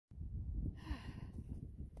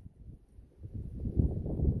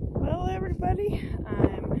everybody.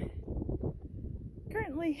 I'm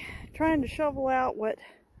currently trying to shovel out what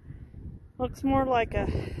looks more like a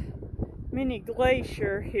mini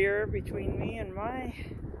glacier here between me and the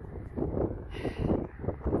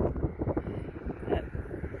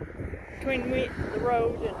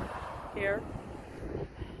road and here.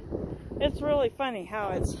 It's really funny how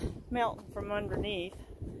it's melting from underneath,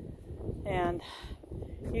 and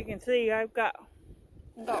you can see I've got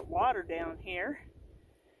water down here,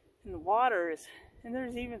 and the water is, and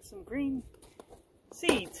there's even some green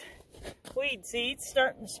seeds, weed seeds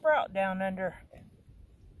starting to sprout down under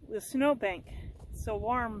the snowbank. It's so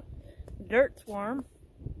warm, the dirt's warm,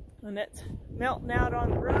 and it's melting out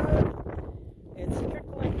on the road. It's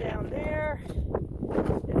trickling down there.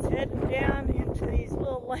 It's heading down into these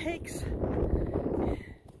little lakes.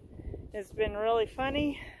 It's been really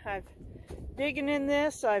funny. I've digging in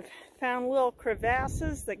this, I've found little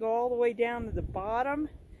crevasses that go all the way down to the bottom.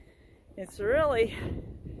 It's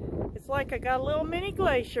like I got a little mini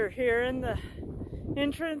glacier here in the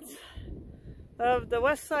entrance of the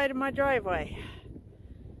west side of my driveway.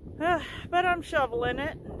 But I'm shoveling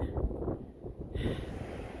it.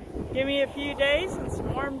 Give me a few days and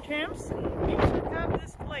some warm temps, and we should have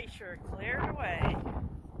this glacier cleared away.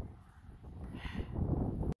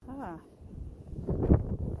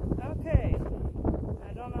 Okay.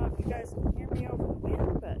 I don't know if you guys can hear me over the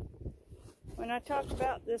wind, but when I talk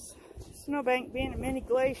about this snowbank being a mini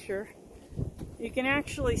glacier, you can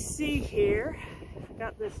actually see here, I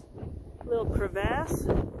got this little crevasse,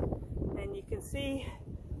 and you can see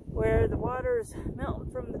where the water is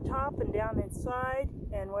melting from the top and down inside,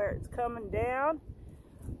 and where it's coming down,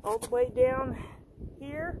 all the way down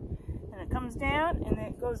here, and it comes down, and then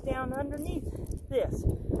it goes down underneath this.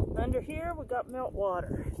 Under here, we got melt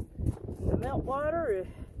water. The melt water, it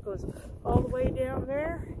goes all the way down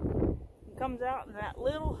there and comes out in that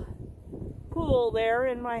little pool there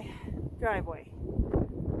in my driveway.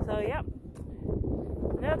 So, yep,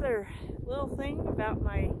 another little thing about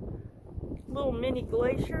my little mini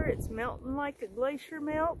glacier. It's melting like a glacier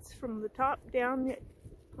melts from the top down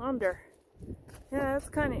under. Yeah, that's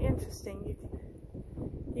kind of interesting.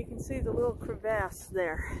 You can see the little crevasse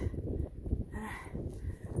there.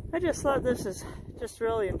 I just thought this is just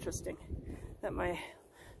really interesting, that my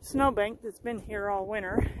snowbank that's been here all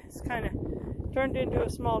winter is kind of turned into a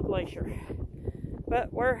small glacier.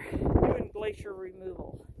 But we're doing glacier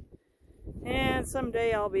removal, and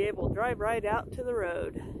someday I'll be able to drive right out to the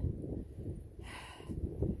road.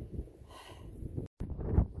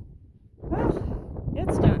 Well,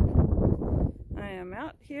 it's done. I am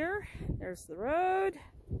out here. There's the road.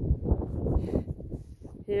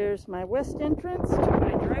 Here's my west entrance to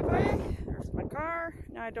my driveway. There's my car.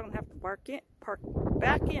 Now I don't have to park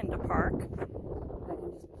back in to park. I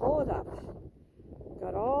can just pull it up.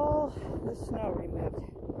 Got all the snow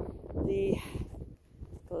removed. The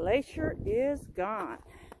glacier is gone.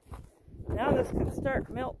 Now this can start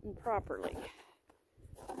melting properly.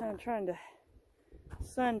 I'm trying to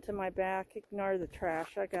sun to my back, ignore the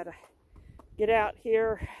trash. I gotta get out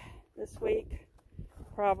here this week,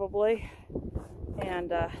 probably,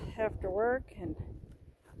 and after work, and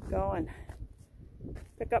go and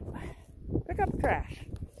pick up trash.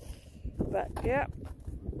 But yep,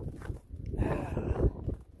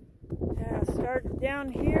 started down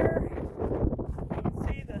here. You can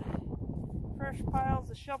see the fresh piles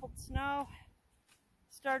of shoveled snow.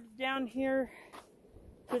 Started down here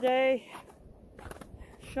today.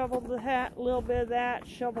 Shoveled a little bit of that,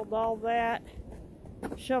 shoveled all that,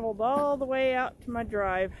 shoveled all the way out to my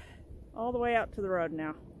drive, all the way out to the road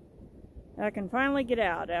now. I can finally get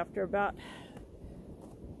out after about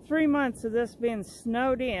 3 months of this being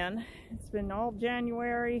snowed in. It's been all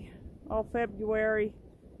January, all February,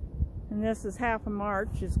 and this is half of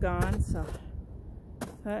March is gone, so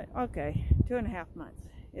okay, 2.5 months.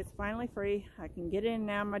 It's finally free. I can get in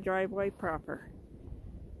now my driveway proper.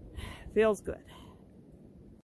 Feels good.